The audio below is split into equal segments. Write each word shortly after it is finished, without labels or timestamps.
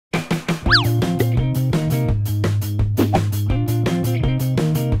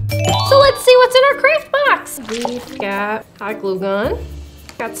what's in our craft box. We've got hot glue gun.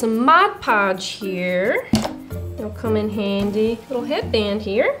 Got some Mod Podge here. It'll come in handy. Little headband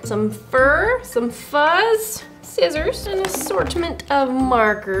here. Some fur, some fuzz, scissors, an assortment of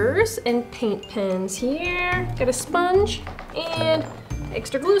markers and paint pens here. Got a sponge and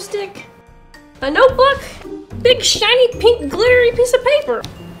extra glue stick. A notebook, big shiny pink glittery piece of paper,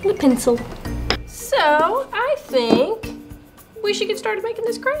 and a pencil. So I think we should get started making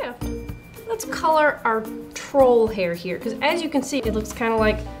this craft. Let's color our troll hair here, because as you can see, it looks kind of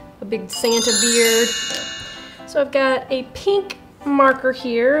like a big Santa beard. So I've got a pink marker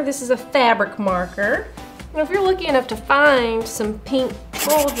here. This is a fabric marker. And if you're lucky enough to find some pink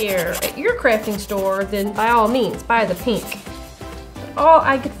troll hair at your crafting store, then by all means, buy the pink. But all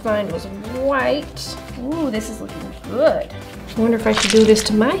I could find was white. Ooh, this is looking good. I wonder if I should do this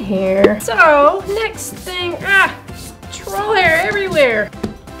to my hair. So, next thing, troll hair everywhere,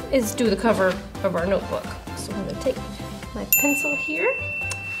 is do the cover of our notebook. So I'm gonna take my pencil here,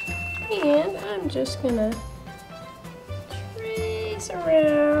 and I'm just gonna trace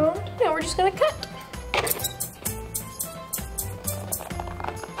around. Now we're just gonna cut.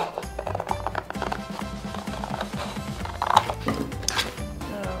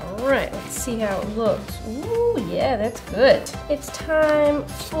 Alright, let's see how it looks. Ooh, yeah, that's good. It's time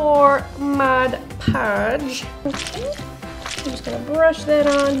for Mod Podge. Okay. I'm just gonna brush that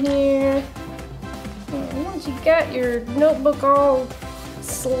on here. And once you got your notebook all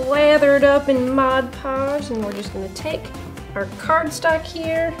slathered up in Mod Podge, and we're just gonna take our cardstock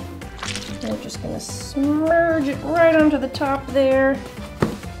here, and we're just gonna smudge it right onto the top there.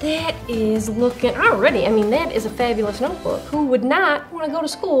 That is looking already, I mean, that is a fabulous notebook. Who would not want to go to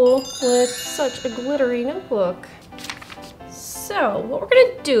school with such a glittery notebook? So what we're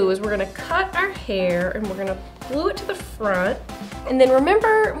gonna do is we're gonna cut our hair and we're gonna glue it to the front. And then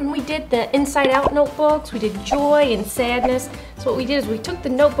remember when we did the inside out notebooks, we did joy and sadness. So what we did is we took the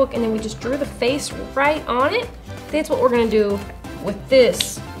notebook and then we just drew the face right on it. That's what we're gonna do with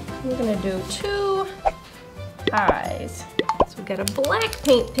this. We're gonna do 2 eyes. So we've got a black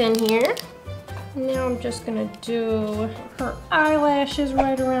paint pen here. Now I'm just gonna do her eyelashes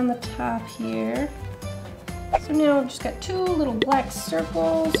right around the top here. So now I've just got 2 little black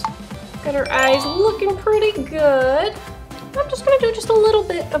circles. Got her eyes looking pretty good. I'm just gonna do just a little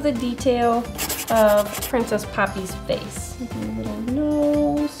bit of the detail of Princess Poppy's face. A little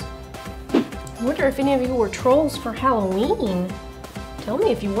nose. I wonder if any of you were trolls for Halloween. Tell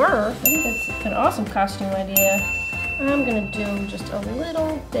me if you were. I think that's an awesome costume idea. I'm gonna do just a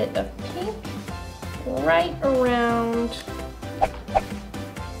little bit of pink right around.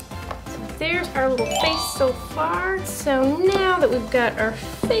 There's our little face so far. So now that we've got our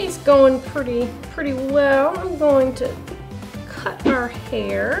face going pretty well, I'm going to cut our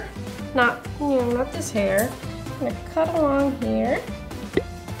hair. Not this hair. I'm gonna cut along here.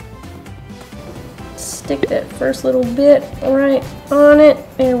 Stick that first little bit right on it.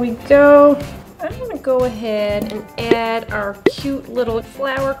 There we go. I'm gonna go ahead and add our cute little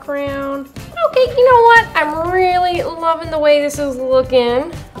flower crown. Okay, you know what? I'm really loving the way this is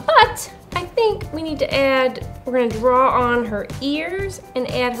looking, but I think we need to add, we're gonna draw on her ears and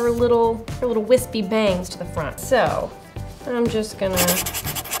add her little wispy bangs to the front. So I'm just gonna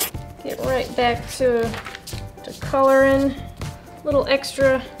get right back to coloring. Little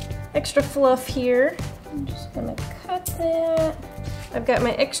extra fluff here. I'm just gonna cut that. I've got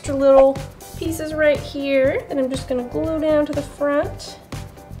my extra little pieces right here that I'm just gonna glue down to the front.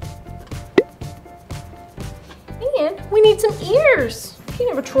 And we need some ears. You can't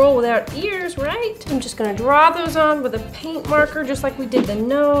have a troll without ears, right? I'm just gonna draw those on with a paint marker just like we did the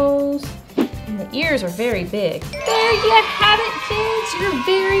nose. And the ears are very big. There you have it, kids, your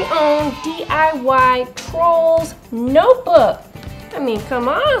very own DIY Trolls notebook. I mean, come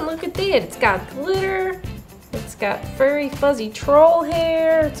on, look at that. It's got glitter. It's got furry, fuzzy troll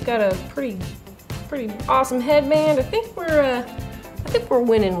hair. It's got a pretty awesome headband. I think we're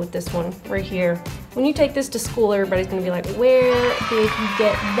winning with this one right here. When you take this to school, everybody's gonna be like, where did you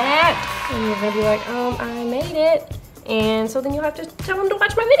get that? And you're gonna be like, I made it. And so then you'll have to tell them to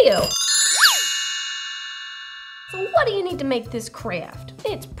watch my video. So what do you need to make this craft?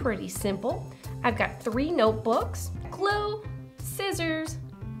 It's pretty simple. I've got 3 notebooks, glue, scissors,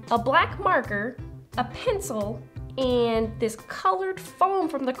 a black marker, a pencil, and this colored foam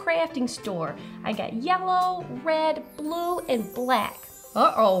from the crafting store. I got yellow, red, blue, and black.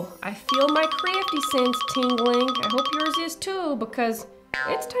 Uh-oh, I feel my crafty sense tingling. I hope yours is too, because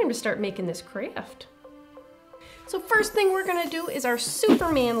it's time to start making this craft. So first thing we're gonna do is our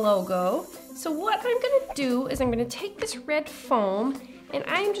Superman logo. So what I'm gonna do is I'm gonna take this red foam and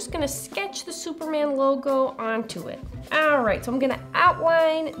I'm just gonna sketch the Superman logo onto it. All right, so I'm gonna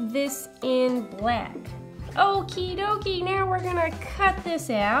outline this in black. Okie dokie, now we're gonna cut this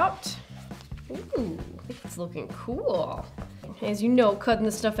out. Ooh, it's looking cool. As you know, cutting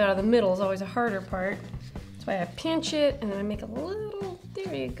the stuff out of the middle is always a harder part. That's why I pinch it and then I make a little,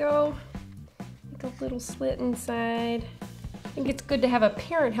 there you go. Make a little slit inside. I think it's good to have a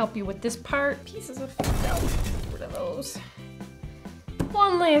parent help you with this part. Pieces of felt, get rid of those.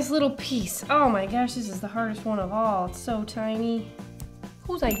 One last little piece. Oh my gosh, this is the hardest one of all. It's so tiny.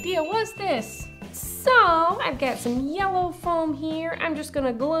 Whose idea was this? So, I've got some yellow foam here. I'm just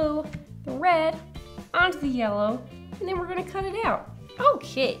gonna glue the red onto the yellow, and then we're gonna cut it out.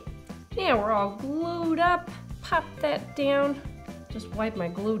 Okay, now we're all glued up. Pop that down. Just wipe my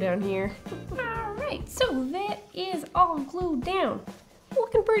glue down here. All right, so that is all glued down.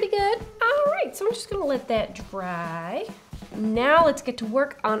 Looking pretty good. All right, so I'm just gonna let that dry. Now let's get to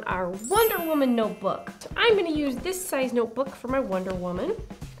work on our Wonder Woman notebook. So I'm gonna use this size notebook for my Wonder Woman.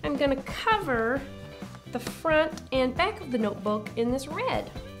 I'm gonna cover the front and back of the notebook in this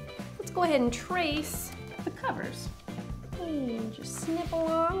red. Let's go ahead and trace the covers. And just snip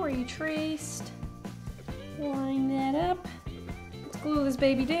along where you traced. Line that up. Let's glue this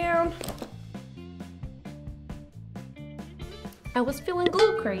baby down. I was feeling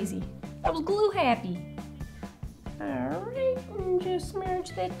glue crazy. I was glue happy. All right, and just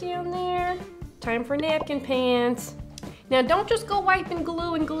smudge that down there. Time for napkin pants. Now don't just go wiping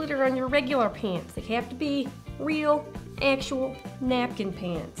glue and glitter on your regular pants. They have to be real, actual napkin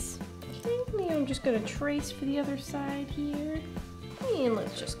pants. Okay, now I'm just gonna trace for the other side here. And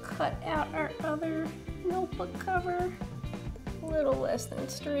let's just cut out our other notebook cover. A little less than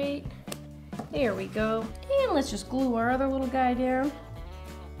straight. There we go. And let's just glue our other little guy down.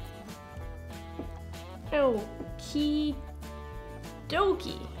 Okie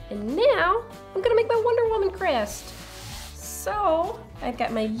dokie. And now I'm gonna make my Wonder Woman crest. So I've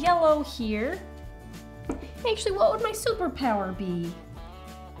got my yellow here. Actually, what would my superpower be?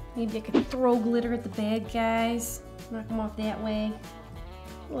 Maybe I could throw glitter at the bad guys, knock them off that way.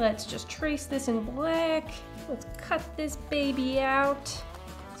 Let's just trace this in black. Let's cut this baby out.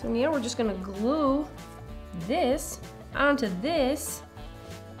 So now we're just gonna glue this onto this.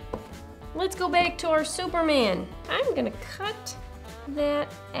 Let's go back to our Superman. I'm gonna cut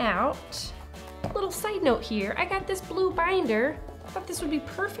that out. Little side note here, I got this blue binder. I thought this would be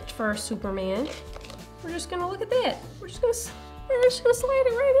perfect for our Superman. We're just gonna look at that. We're just gonna slide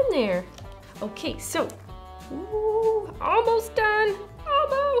it right in there. Okay, so, ooh, almost done,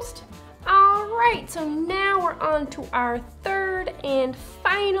 almost. All right, so now we're on to our third and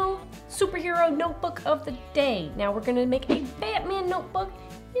final superhero notebook of the day. Now we're gonna make a Batman notebook,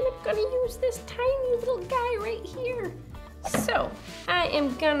 and I'm gonna use this tiny little guy right here. So, I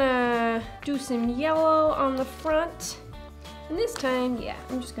am gonna do some yellow on the front. And this time, yeah,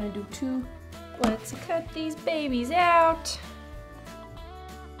 I'm just gonna do two. Let's cut these babies out.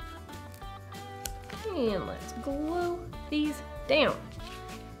 And let's glue these down.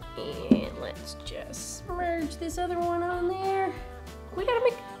 And let's just merge this other one on there. We gotta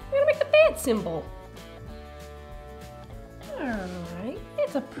make the bat symbol. Alright,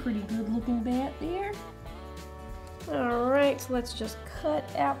 that's a pretty good looking bat there. Alright, so let's just cut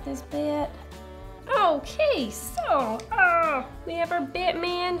out this bat. Okay, so, we have our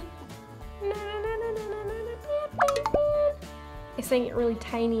Batman. Batman. I sang it really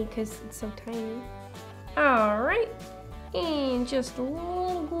tiny because it's so tiny. Alright, and just a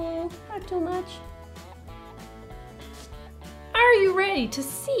little glue, not too much. Are you ready to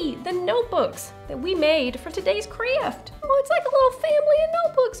see the notebooks that we made for today's craft? Oh, it's like a little family of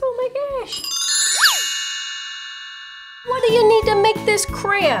notebooks, oh my gosh. What do you need to make this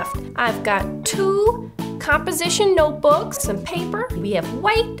craft? I've got 2 composition notebooks, some paper. We have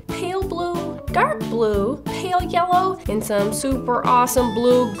white, pale blue, dark blue, pale yellow, and some super awesome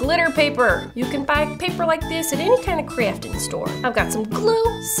blue glitter paper. You can buy paper like this at any kind of crafting store. I've got some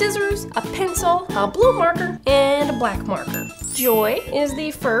glue, scissors, a pencil, a blue marker, and a black marker. Joy is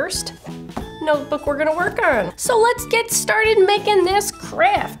the first notebook we're gonna work on. So let's get started making this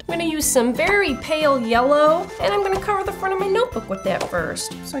craft. I'm gonna use some very pale yellow, and I'm gonna cover the front of my notebook with that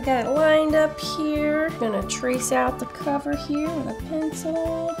first. So I got it lined up here. I'm gonna trace out the cover here with a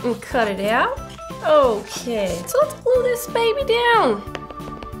pencil and cut it out. Okay, so let's glue this baby down.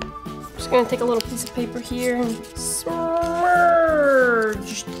 I'm just gonna take a little piece of paper here and smudge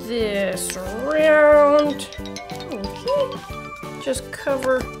this around. Okay, just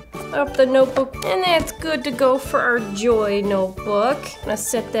cover up the notebook, and that's good to go for our Joy notebook. I'm gonna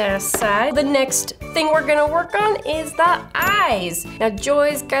set that aside. The next thing we're gonna work on is the eyes. Now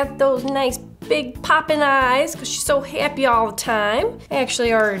Joy's got those nice big popping eyes because she's so happy all the time. I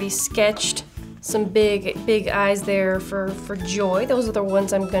actually already sketched some big eyes there for Joy. Those are the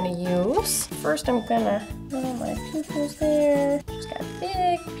ones I'm gonna use. First I'm gonna put my pupils there. She's got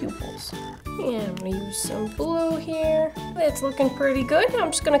big pupils. And I'm gonna use some blue here. That's looking pretty good. Now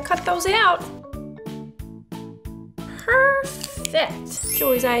I'm just gonna cut those out. Perfect.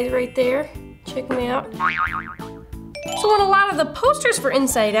 Joy's eyes right there. Check them out. So on a lot of the posters for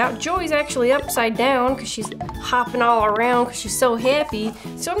Inside Out, Joy's actually upside down because she's hopping all around because she's so happy.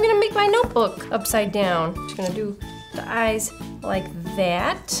 So I'm gonna make my notebook upside down. Just gonna do the eyes like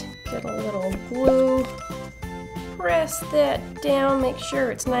that. Get a little glue. Press that down, make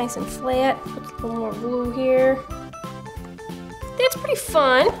sure it's nice and flat. Put a little more glue here. That's pretty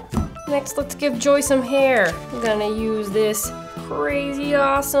fun. Next, let's give Joy some hair. I'm gonna use this crazy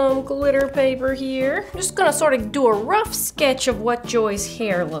awesome glitter paper here. I'm just gonna sort of do a rough sketch of what Joy's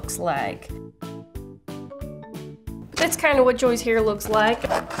hair looks like. That's kind of what Joy's hair looks like.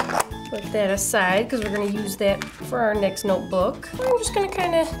 Put that aside because we're gonna use that for our next notebook. I'm just gonna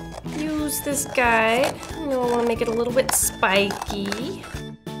kind of use this guide. You know, I wanna make it a little bit spiky.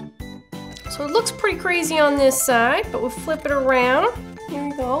 So it looks pretty crazy on this side, but we'll flip it around. Here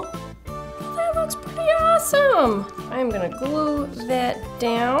we go. That looks pretty awesome. I'm gonna glue that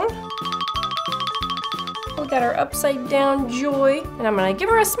down. We got our upside down Joy, and I'm gonna give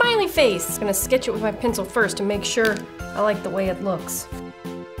her a smiley face. I'm gonna sketch it with my pencil first to make sure I like the way it looks.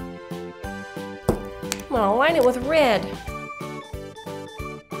 I'm gonna line it with red.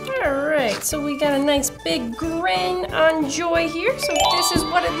 Alright, so we got a nice big grin on Joy here, so this is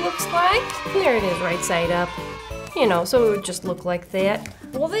what it looks like. There it is, right side up. You know, so it would just look like that.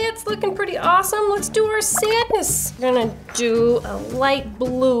 Well, that's looking pretty awesome. Let's do our sadness. We're gonna do a light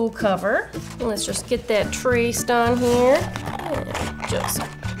blue cover. And let's just get that traced on here. And just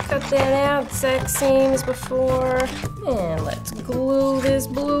cut that out, exact same as before. And let's glue this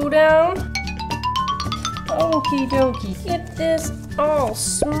blue down. Okie dokie. Get this all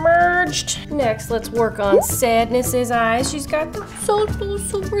smudged. Next, let's work on Sadness's eyes. She's got the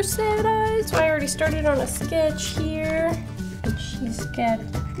super sad eyes. So I already started on a sketch here. And she's got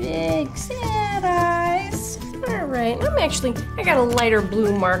big sad eyes. All right, I got a lighter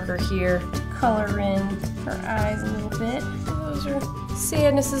blue marker here to color in her eyes a little bit. Those are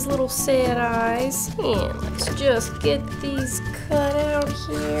Sadness's little sad eyes. And let's just get these cut out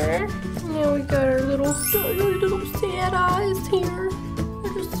here. Now we got our little sad eyes here.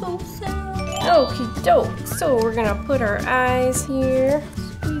 They're just so sad. Okie doke. So we're gonna put our eyes here.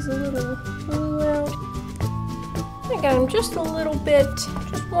 Squeeze a little glue out. I got them just a little bit,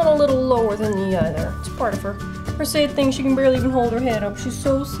 just one a little lower than the other. It's part of her sad thing. She can barely even hold her head up. She's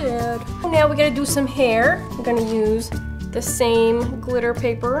so sad. Now we gotta do some hair. I'm gonna use the same glitter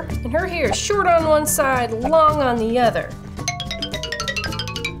paper. And her hair is short on one side, long on the other.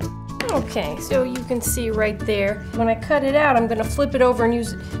 Okay, so you can see right there. When I cut it out, I'm gonna flip it over and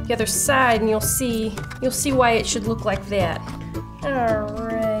use the other side, and you'll see why it should look like that. All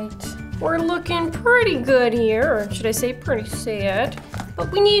right, we're looking pretty good here, or should I say pretty sad.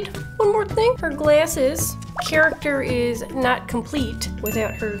 But we need one more thing. Her glasses. Character is not complete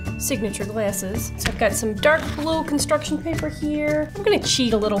without her signature glasses. So I've got some dark blue construction paper here. I'm gonna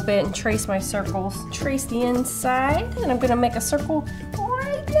cheat a little bit and trace my circles. Trace the inside, and I'm gonna make a circle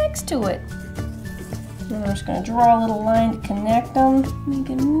right next to it. And I'm just gonna draw a little line to connect them. Make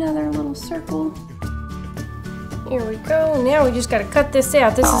another little circle. Here we go. Now we just gotta cut this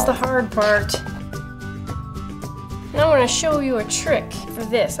out. This is the hard part. Now I'm gonna show you a trick for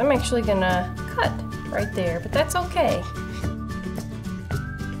this. I'm actually gonna cut right there, but that's okay.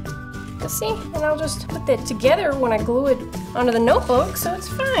 See, and I'll just put that together when I glue it onto the notebook, so it's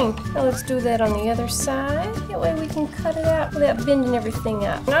fine. Now let's do that on the other side. That way we can cut it out without bending everything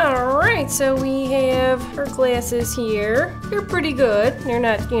up. All right, so we have her glasses here. They're pretty good. They're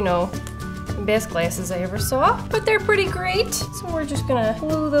not, you know, the best glasses I ever saw, but they're pretty great. So we're just gonna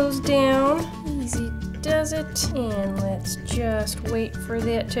glue those down. Easy does it. And let's just wait for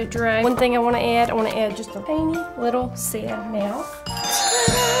that to dry. One thing I want to add just a tiny little sad mouth.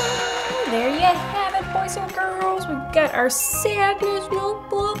 There you have it, boys and girls. We've got our sadness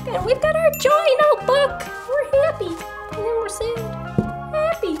notebook, and we've got our joy notebook. We're happy, and then we're sad.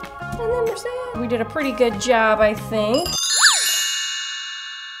 Happy, and then we're sad. We did a pretty good job, I think.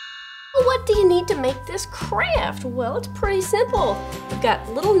 Well, what do you need to make this craft? Well, it's pretty simple. We've got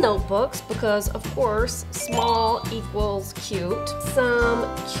little notebooks because, of course, small equals cute.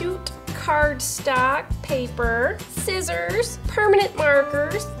 Some cute cardstock paper, scissors, permanent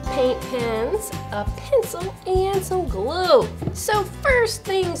markers, paint pens, a pencil, and some glue. So first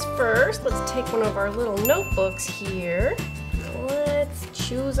things first, let's take one of our little notebooks here. Let's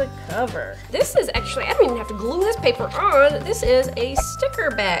choose a cover. This is actually, I don't even have to glue this paper on. This is a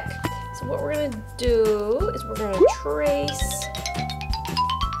sticker back. So what we're gonna do is we're gonna trace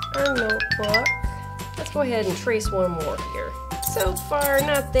our notebook. Let's go ahead and trace one more here. So far,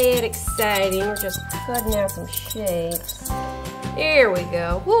 not that exciting. We're just cutting out some shapes. There we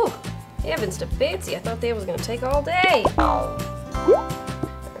go. Whew, heavens to Betsy. I thought that was gonna take all day. All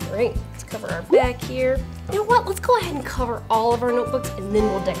right, let's cover our back here. You know what? Let's go ahead and cover all of our notebooks and then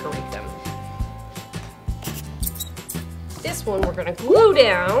we'll decorate them. This one we're gonna glue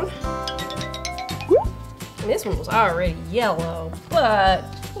down. And this one was already yellow, but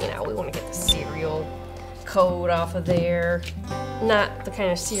you know, we want to get the cereal coat off of there. Not the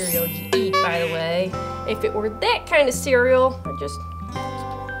kind of cereal you eat, by the way. If it were that kind of cereal, I'd just...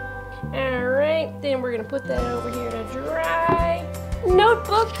 Alright, then we're gonna put that over here to dry.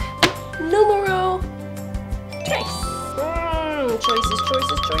 Notebook numero tres. Choices,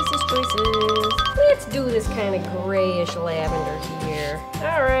 choices, choices, choices. Let's do this kind of grayish lavender here.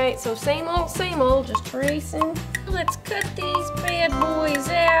 Alright, so same old, just tracing. Let's cut these bad boys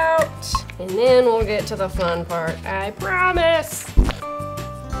out. And then we'll get to the fun part, I promise.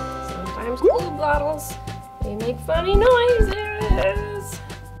 Sometimes glue bottles, they make funny noises.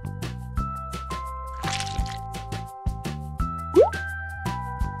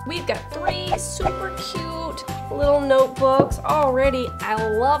 We've got 3 super cute little notebooks already. I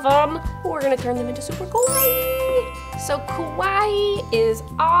love them. We're gonna turn them into super kawaii. So kawaii is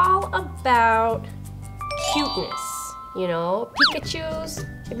all about cuteness. You know, Pikachu's.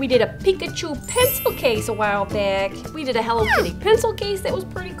 We did a Pikachu pencil case a while back. We did a Hello Kitty pencil case that was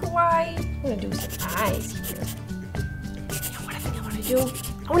pretty kawaii. I'm gonna do some eyes here. You know what I think I wanna do?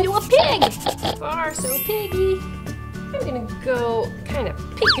 I wanna do a pig. So far, so piggy. I'm gonna go kind of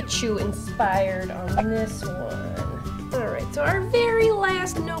Pikachu inspired on this one. Alright, so our very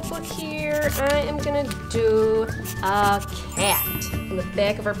last notebook here, I am gonna do a cat. On the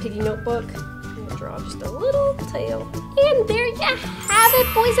back of our piggy notebook, I'm gonna draw just a little tail. And there you have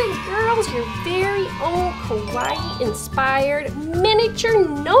it, boys and girls, your very own kawaii inspired miniature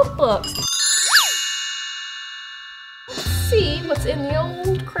notebooks. Let's see what's in the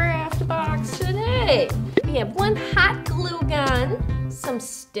old craft box today. We have one hot glue gun, some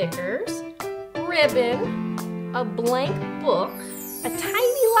stickers, ribbon, a blank book, a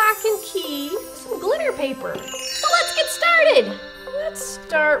tiny lock and key, some glitter paper. So let's get started. Let's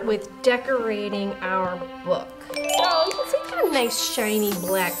start with decorating our book. So you can see it's got a nice shiny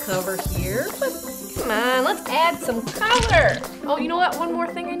black cover here, but come on, let's add some color. Oh, you know what? One more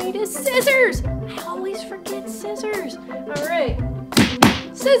thing I need is scissors. I always forget scissors. All right,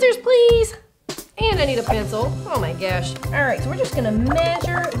 scissors please. And I need a pencil. Oh my gosh. All right, so we're just gonna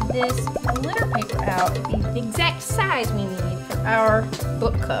measure this glitter paper out to be the exact size we need for our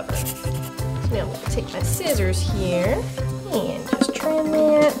book cover. So now I'm gonna take my scissors here and just trim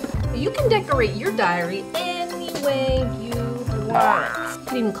that. You can decorate your diary any way you want. You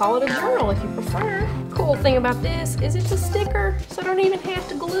can even call it a journal if you prefer. Cool thing about this is it's a sticker, so I don't even have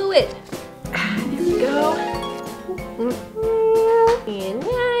to glue it. There we go. And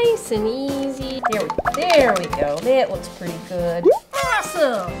nice and easy. There we go. That looks pretty good.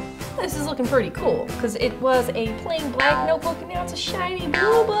 Awesome! This is looking pretty cool because it was a plain black notebook and now it's a shiny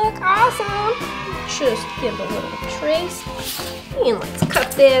blue book. Awesome! Just give it a little trace. And let's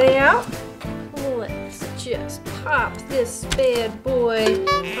cut that out. Let's just pop this bad boy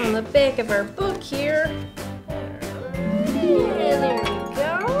on the back of our book here. And there we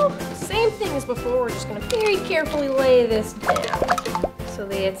go. Same thing as before, we're just gonna very carefully lay this down. So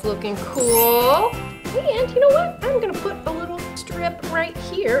that's looking cool. And you know what? I'm gonna put a little strip right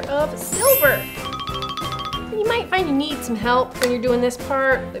here of silver. You might find you need some help when you're doing this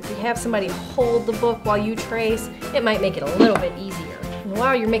part. If you have somebody hold the book while you trace, it might make it a little bit easier. And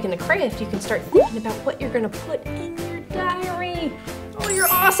while you're making the craft, you can start thinking about what you're gonna put in your diary. All your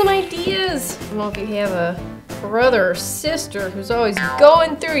awesome ideas. I don't know if you have a brother or sister who's always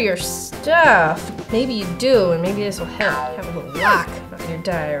going through your stuff. Maybe you do, and maybe this will help. Have a little lock on your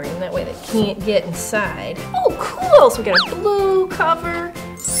diary, and that way they can't get inside. Oh, cool! So we got a blue cover,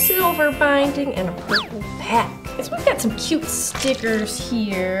 silver binding, and a purple back. So we've got some cute stickers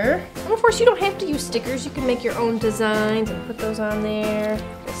here. And of course, you don't have to use stickers. You can make your own designs and put those on there.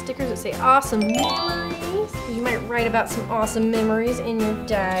 The stickers that say awesome memories. You might write about some awesome memories in your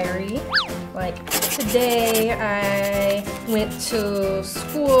diary. Like today I went to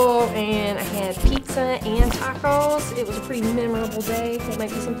school and I had pizza and tacos. It was a pretty memorable day. That might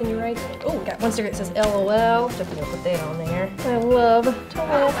be something you write. Oh, we got one sticker that says LOL. Definitely gonna put that on there. I love to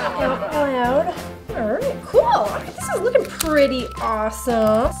laugh out loud. Alright, cool. This is looking pretty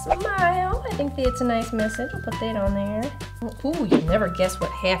awesome. Smile. I think that's a nice message. I'll put that on there. Ooh, you'll never guess what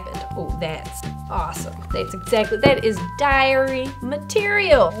happened. Oh, that's awesome. That is diary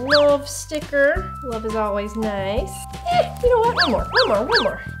material. Love sticker. Love is always nice. You know what? One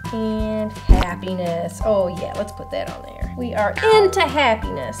more. And happiness. Oh yeah, let's put that on there. We are into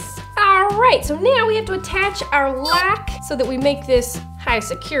happiness. Alright, so now we have to attach our lock so that we make this high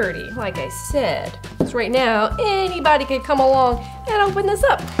security, like I said. So right now, anybody could come along and open this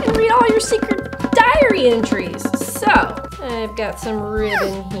up and read all your secret diary entries. So, I've got some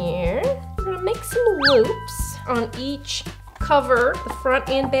ribbon here. We're gonna make some loops on each cover, the front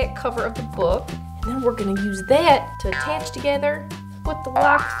and back cover of the book. And then we're gonna use that to attach together, put the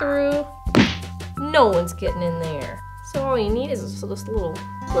lock through. No one's getting in there. So all you need is this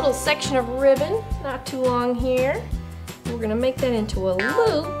little section of ribbon, not too long here. We're gonna make that into a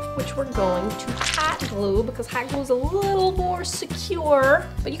loop, which we're going to hot glue because hot glue is a little more secure,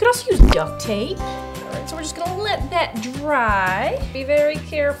 but you can also use duct tape. All right, so we're just gonna let that dry. Be very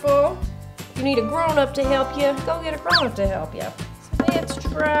careful. If you need a grown-up to help you, go get a grown-up to help you. So that's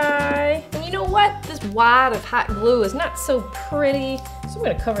dry. And you know what? This wad of hot glue is not so pretty, so I'm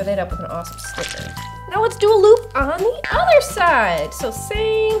gonna cover that up with an awesome sticker. Now let's do a loop on the other side. So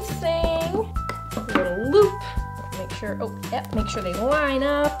same thing, a little loop. Make sure they line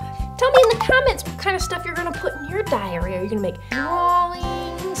up. Tell me in the comments what kind of stuff you're gonna put in your diary. Are you gonna make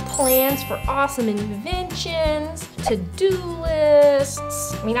drawings, plans for awesome inventions, to-do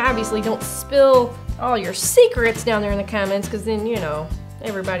lists? I mean, obviously don't spill all your secrets down there in the comments because then, you know,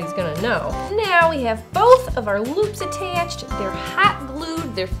 everybody's gonna know. Now we have both of our loops attached. They're hot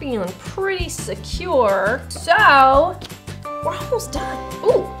glued. They're feeling pretty secure. So, we're almost done.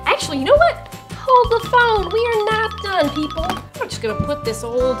 Ooh, actually, you know what? Hold the phone. We are not done, people. I'm just gonna put this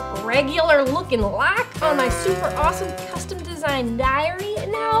old regular looking lock on my super awesome custom designed diary.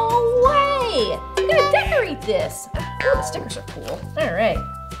 No way! I'm gonna decorate this. Oh, the stickers are cool. All right.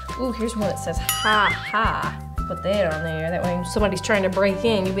 Ooh, here's one that says ha ha. Put that on there. That way when somebody's trying to break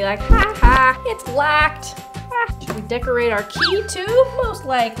in, you'll be like, ha ha, it's locked. Should we decorate our key too? Most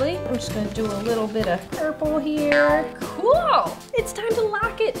likely. I'm just gonna do a little bit of purple here. Cool! It's time to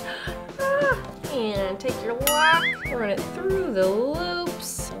lock it. And take your lock, run it through the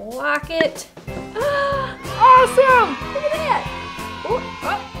loops, lock it. Awesome! Look at that!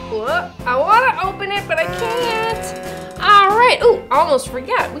 I want to open it, but I can't. All right. Oh, almost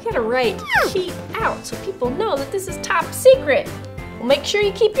forgot. We gotta write keep out so people know that this is top secret. Well, make sure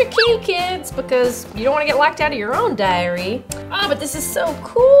you keep your key, kids, because you don't want to get locked out of your own diary. Oh, but this is so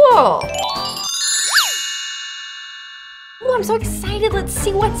cool. Oh, I'm so excited. Let's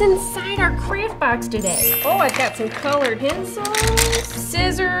see what's inside our craft box today. Oh, I've got some colored pencils,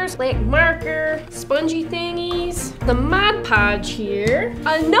 scissors, black marker, spongy thingies, the Mod Podge here,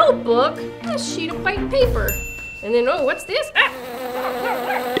 a notebook, a sheet of white paper. And then, oh, what's this?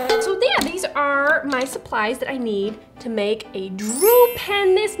 So yeah, these are my supplies that I need to make a Drew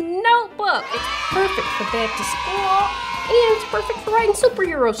Pen this notebook. It's perfect for back to school. And it's perfect for writing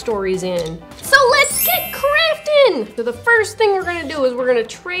superhero stories in. So let's get crafting! So the first thing we're gonna do is we're gonna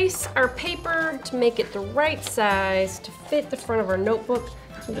trace our paper to make it the right size to fit the front of our notebook.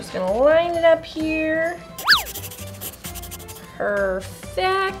 I'm just gonna line it up here.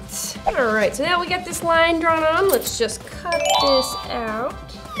 Perfect. All right, so now we got this line drawn on. Let's just cut this out.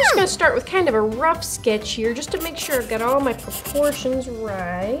 I'm just gonna start with kind of a rough sketch here just to make sure I've got all my proportions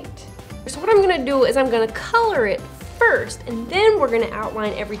right. So what I'm gonna do is I'm gonna color it first, and then we're gonna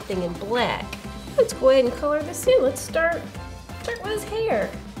outline everything in black. Let's go ahead and color this in. Let's start with his hair.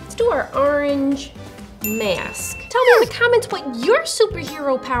 Let's do our orange mask. Tell me in the comments what your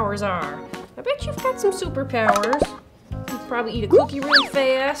superhero powers are. I bet you've got some superpowers. You can probably eat a cookie really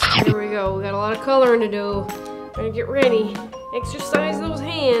fast. Here we go, we got a lot of coloring to do. Better get ready. Exercise those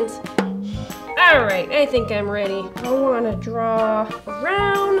hands. All right, I think I'm ready. I wanna draw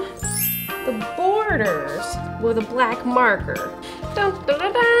around the borders with a black marker. Dun, dun,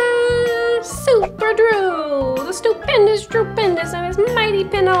 dun, dun. Super Drew, the stupendous Drewpendous and his mighty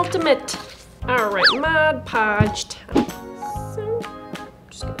penultimate. All right, Mod Podge time. So, I'm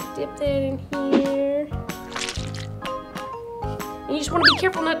just gonna dip that in here. And you just wanna be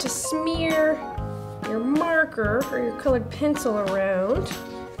careful not to smear your marker or your colored pencil around.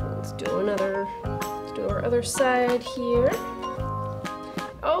 other side here.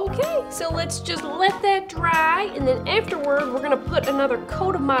 Okay, so let's just let that dry, and then afterward we're gonna put another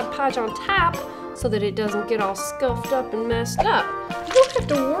coat of Mod Podge on top so that it doesn't get all scuffed up and messed up. You don't have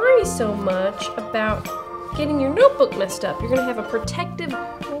to worry so much about getting your notebook messed up. You're gonna have a protective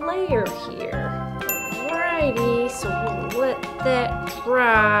layer here. Alrighty, so we'll let that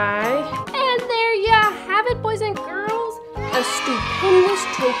dry. And there you have it, boys and girls. A stupendous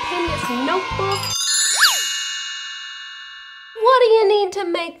notebook. What do you need to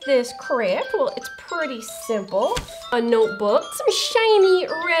make this craft? Well, it's pretty simple. A notebook, some shiny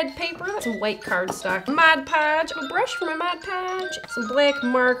red paper, some white cardstock, Mod Podge, a brush for my Mod Podge, some black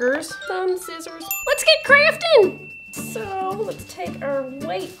markers, some scissors. Let's get crafting! So let's take our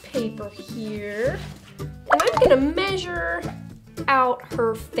white paper here, and I'm gonna measure out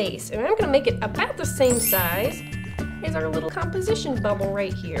her face, and I'm gonna make it about the same size as our little composition bubble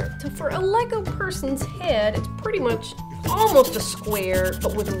right here. So for a Lego person's head, it's pretty much almost a square,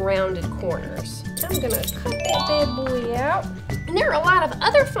 but with rounded corners. I'm gonna cut that bad boy out. And there are a lot of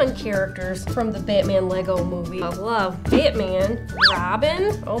other fun characters from the Batman Lego movie. I love Batman,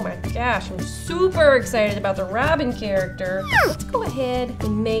 Robin. Oh my gosh, I'm super excited about the Robin character. Let's go ahead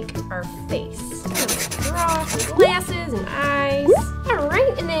and make our face. Draw some glasses and eyes. All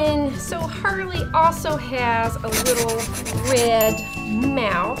right, and then, so Harley also has a little red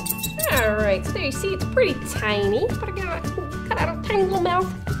mouth. All right, so there you see, it's pretty tiny, but I gotta cut out a tiny little mouth.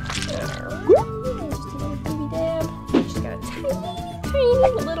 All right, just a little baby dab. She's got a tiny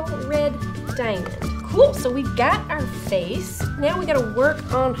little red diamond. Cool, so we've got our face. Now we gotta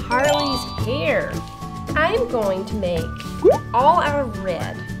work on Harley's hair. I'm going to make all out of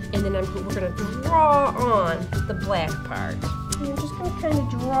red, and then we're gonna draw on the black part. And I'm just gonna kind of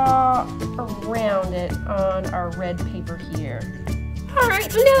draw around it on our red paper here. All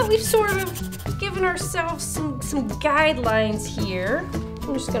right, so now that we've sort of given ourselves some guidelines here,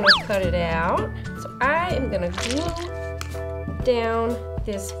 I'm just gonna cut it out. So I am gonna glue down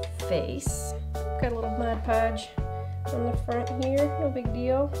this face. Got a little Mod Podge on the front here, no big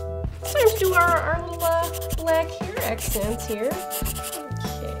deal. Time to do our little black hair accents here.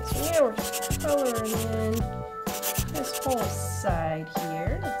 Okay, so now we're just coloring in this whole side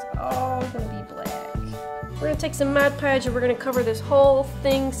here. It's all gonna be black. We're gonna take some Mod Podge and we're gonna cover this whole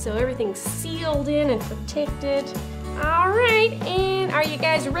thing so everything's sealed in and protected. All right, and are you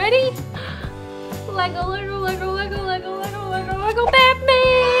guys ready? Lego, Lego, Lego, Lego, Lego, Lego, Lego, Lego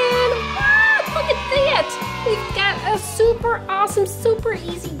Batman! Wow, look at that! We've got a super awesome, super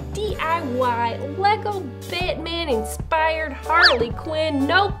easy DIY Lego Batman inspired Harley Quinn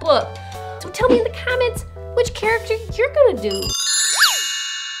notebook. So tell me in the comments which character you're gonna do.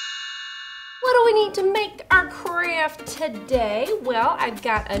 What do we need to make our craft today? Well, I've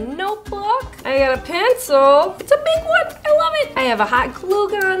got a notebook, I got a pencil, it's a big one, I love it. I have a hot glue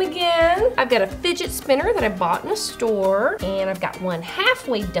gun again. I've got a fidget spinner that I bought in a store, and I've got one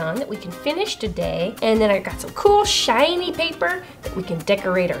halfway done that we can finish today, and then I've got some cool shiny paper that we can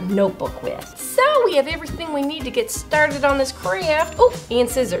decorate our notebook with. So we have everything we need to get started on this craft. Oh, and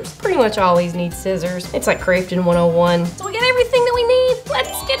scissors. Pretty much always need scissors. It's like crafting 101. So we got everything that we need.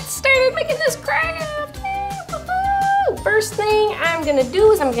 Let's get started making this craft. Woohoo! First thing I'm gonna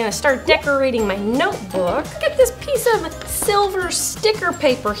do is I'm gonna start decorating my notebook. Get this piece of silver sticker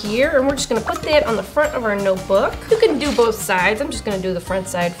paper here, and we're just gonna put that on the front of our notebook. You can do both sides. I'm just gonna do the front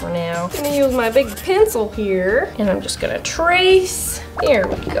side for now. I'm gonna use my big pencil here, and I'm just gonna trace. There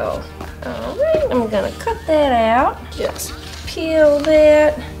we go. All right, I'm gonna cut that out. Just peel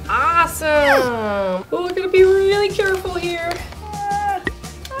that. Awesome. Oh, we're gonna be really careful here.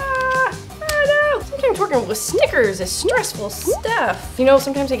 Sometimes working with stickers is stressful stuff. You know,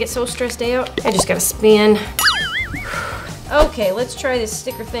 sometimes I get so stressed out, I just gotta spin. Okay, let's try this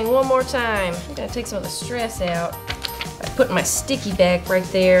sticker thing one more time. I'm gonna take some of the stress out by putting my sticky back right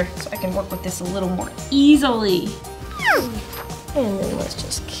there so I can work with this a little more easily. And then let's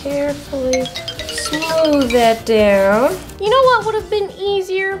just carefully smooth that down. You know what would have been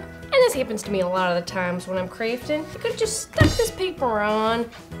easier? And this happens to me a lot of the times when I'm crafting. I could have just stuck this paper on,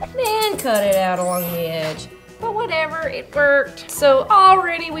 then cut it out along the edge. But whatever, it worked. So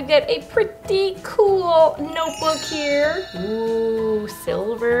already we've got a pretty cool notebook here. Ooh,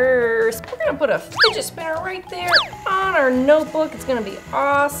 silvers. We're gonna put a fidget spinner right there on our notebook. It's gonna be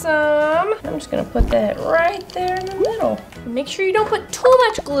awesome. I'm just gonna put that right there in the middle. Make sure you don't put too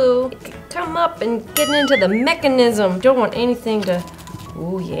much glue. It can come up and get into the mechanism. Don't want anything to,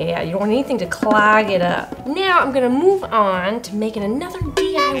 ooh yeah, you don't want anything to clog it up. Now I'm gonna move on to making another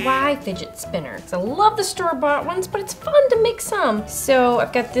DIY DIY fidget spinners. I love the store-bought ones, but it's fun to make some. So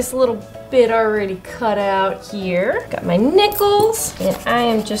I've got this little bit already cut out here. Got my nickels, and I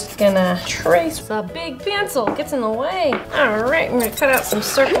am just gonna trace. The big pencil gets in the way. All right, I'm gonna cut out some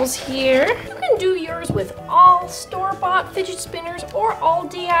circles here. You can do yours with all store-bought fidget spinners or all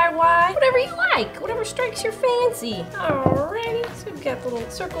DIY, whatever you like, whatever strikes your fancy. Alrighty, so we've got the little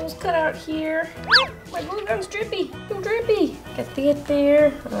circles cut out here. My glue gun's drippy, too drippy. Got that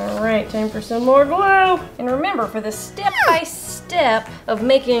there. All right, time for some more glue. And remember, for the step-by-step of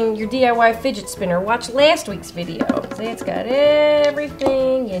making your DIY fidget spinner, watch last week's video. See, it's got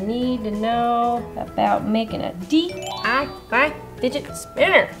everything you need to know about making a DIY fidget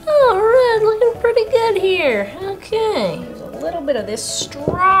spinner. All right, looking pretty good here. Okay, there's a little bit of this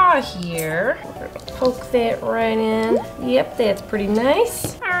straw here. We're gonna poke that right in. Yep, that's pretty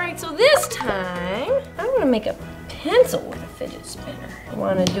nice. All right, so this time, I'm gonna make a pencil with a fidget spinner. I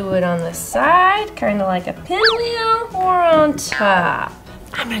wanna do it on the side, kind of like a pinwheel, or on top.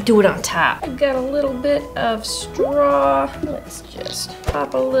 I'm gonna do it on top. I've got a little bit of straw. Let's just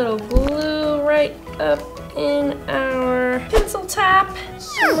pop a little glue right up in our pencil top.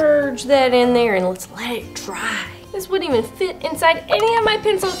 Submerge that in there and let's let it dry. This wouldn't even fit inside any of my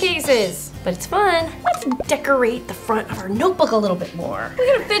pencil cases, but it's fun. Let's decorate the front of our notebook a little bit more. We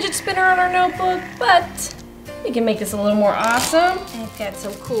got a fidget spinner on our notebook, but we can make this a little more awesome. I've got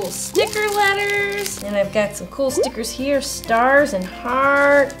some cool sticker letters, and I've got some cool stickers here, stars and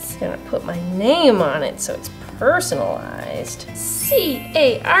hearts. I'm gonna put my name on it so it's personalized.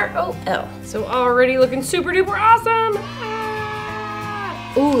 C-A-R-O-L. So already looking super duper awesome.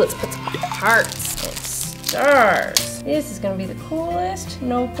 Ah! Ooh, let's put some hearts and stars. This is gonna be the coolest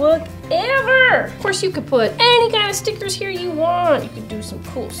notebook ever. Of course, you could put any kind of stickers here you want. You could do some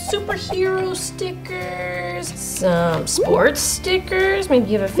cool superhero stickers, some sports stickers, maybe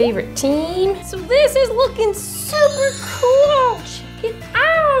you have a favorite team. So this is looking super cool. Check it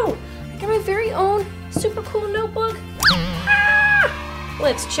out. I got my very own super cool notebook.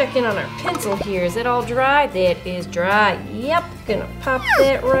 Let's check in on our pencil here. Is it all dry? That is dry. Yep. Gonna pop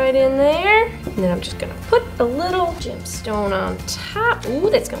that right in there. And then I'm just gonna put a little gemstone on top. Ooh,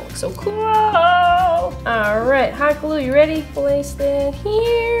 that's gonna look so cool. All right, hot glue, you ready? Place that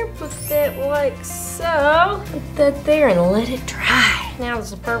here. Put that like so. Put that there and let it dry. Now this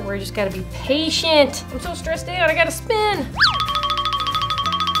is the part where you just gotta be patient. I'm so stressed out, I gotta spin.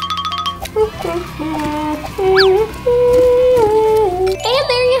 And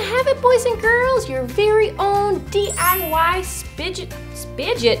there you have it, boys and girls, your very own DIY fidget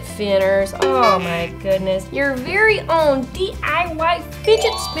spinners. Oh my goodness. Your very own DIY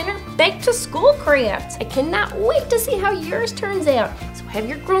fidget spinner back to school crafts. I cannot wait to see how yours turns out. So have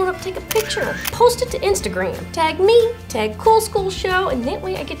your grown-up take a picture and post it to Instagram. Tag me, tag Cool School Show, and that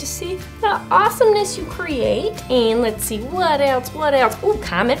way I get to see the awesomeness you create. And let's see, what else? Ooh,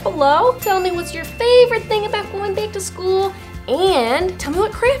 comment below. Tell me what's your favorite thing about going back to school. And tell me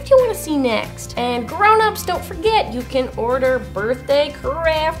what craft you want to see next. And grown-ups, don't forget, you can order birthday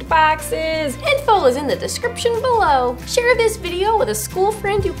craft boxes. Info is in the description below. Share this video with a school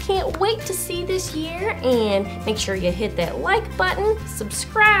friend you can't wait to see this year. And make sure you hit that like button,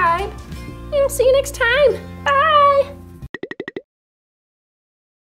 subscribe, and I'll see you next time. Bye!